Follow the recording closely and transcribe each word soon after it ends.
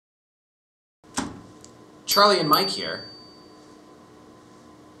Charlie and Mike here,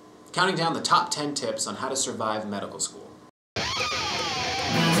 counting down the top 10 tips on how to survive medical school.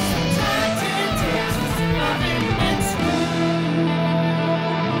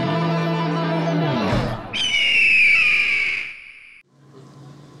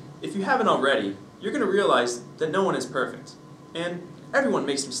 If you haven't already, you're going to realize that no one is perfect, and everyone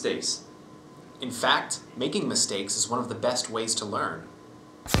makes mistakes. In fact, making mistakes is one of the best ways to learn.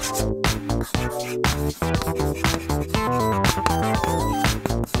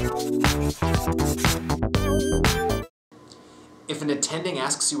 If an attending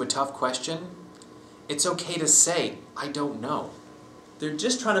asks you a tough question, it's okay to say, "I don't know." They're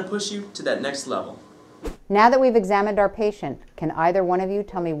just trying to push you to that next level. Now that we've examined our patient, can either one of you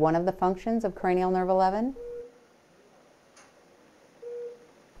tell me one of the functions of cranial nerve 11?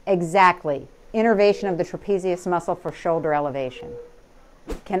 Exactly. Innervation of the trapezius muscle for shoulder elevation.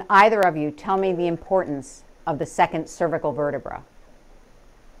 Can either of you tell me the importance of the second cervical vertebra?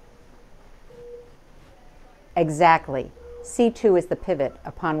 Exactly. C2 is the pivot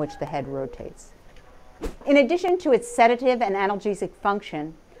upon which the head rotates. In addition to its sedative and analgesic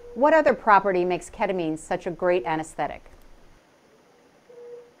function, what other property makes ketamine such a great anesthetic?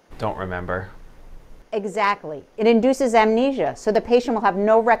 Don't remember. Exactly. It induces amnesia, so the patient will have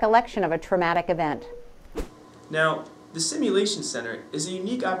no recollection of a traumatic event. Now, the Simulation Center is a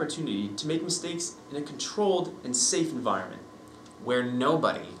unique opportunity to make mistakes in a controlled and safe environment, where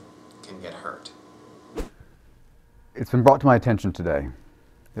nobody can get hurt. It's been brought to my attention today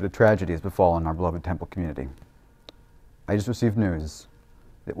that a tragedy has befallen our beloved Temple community. I just received news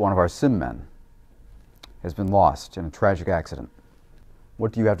that one of our sim men has been lost in a tragic accident.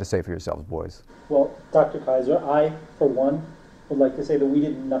 What do you have to say for yourselves, boys? Well, Dr. Kaiser, I, for one, would like to say that we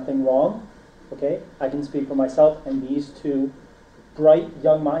did nothing wrong, okay? I can speak for myself and these two bright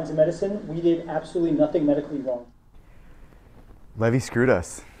young minds in medicine. We did absolutely nothing medically wrong. Levy screwed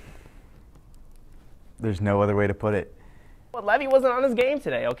us. There's no other way to put it. Well, Levy wasn't on his game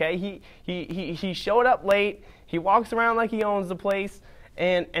today, okay? He showed up late, he walks around like he owns the place,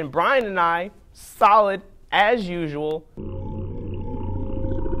 and Brian and I, solid as usual.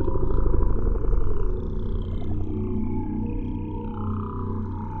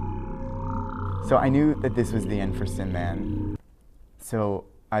 So I knew that this was the end for Sim Man. So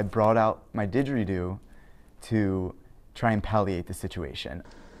I brought out my didgeridoo to try and palliate the situation.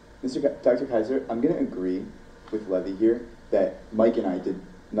 Dr. Kaiser, I'm going to agree with Levy here that Mike and I did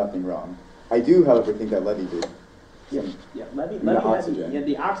nothing wrong. I do, however, think that Levy did. Levy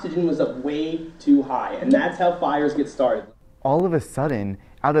the oxygen was up way too high, and that's how fires get started. All of a sudden,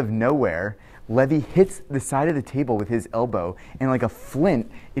 out of nowhere, Levy hits the side of the table with his elbow, and like a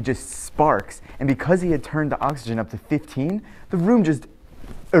flint, it just sparks. And because he had turned the oxygen up to 15, the room just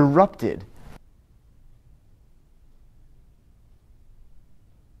erupted.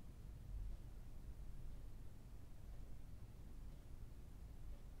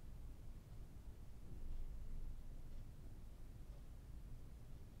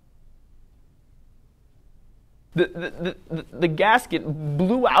 The gasket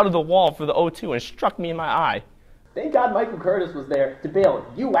blew out of the wall for the O2 and struck me in my eye. Thank God Michael Curtis was there to bail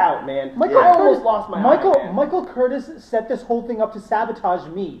you out, man. I almost lost my eye, man. Michael Curtis set this whole thing up to sabotage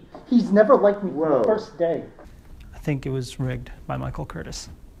me. He's never liked me from the first day. I think it was rigged by Michael Curtis.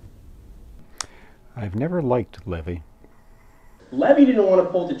 I've never liked Levy. Levy didn't want to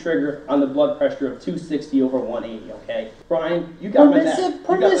pull the trigger on the blood pressure of 260 over 180, okay? Brian, you got my back.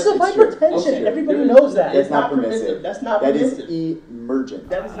 Permissive hypertension. Everybody knows that. It's not permissive. That's not permissive. That is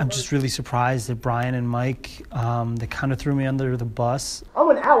emergent. I'm just really surprised that Brian and Mike, they kind of threw me under the bus. I'm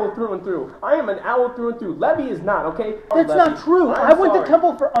an owl through and through. I am an owl through and through. Levy is not, okay? That's not true. I went to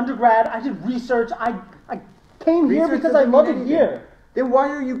Temple for undergrad. I did research. I came here because I love it here. Then why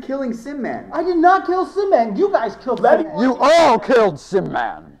are you killing Sim Man? I did not kill Sim Man. You guys killed Sim Man. You all killed Sim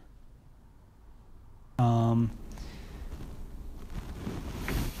Man.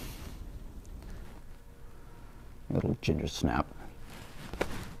 Little ginger snap.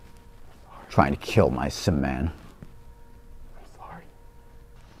 Trying to kill my Sim Man. I'm sorry.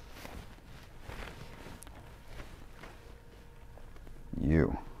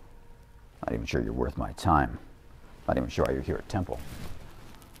 You. Not even sure you're worth my time. Not even sure why you're here at Temple.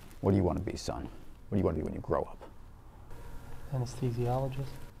 What do you want to be, son? What do you want to be when you grow up? Anesthesiologist.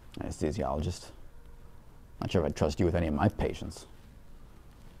 Anesthesiologist? Not sure if I'd trust you with any of my patients.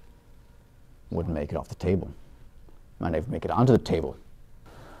 Wouldn't make it off the table. Might not even make it onto the table.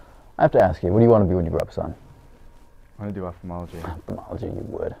 I have to ask you, what do you want to be when you grow up, son? I want to do ophthalmology. Ophthalmology, you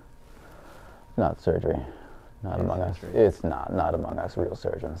would. Not surgery. Not among us. It's not among us real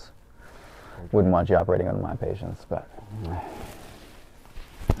surgeons. wouldn't want you operating on my patients, but I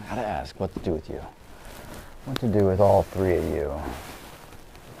gotta ask what to do with you. What to do with all three of you.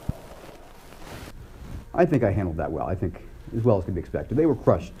 I think I handled that well. I think as well as could be expected. They were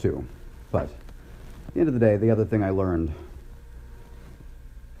crushed too, but at the end of the day, the other thing I learned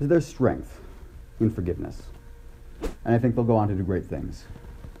is their strength in forgiveness. And I think they'll go on to do great things.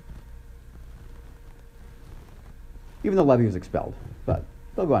 Even though Levy was expelled, but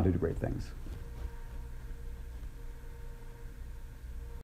they'll go on to do great things.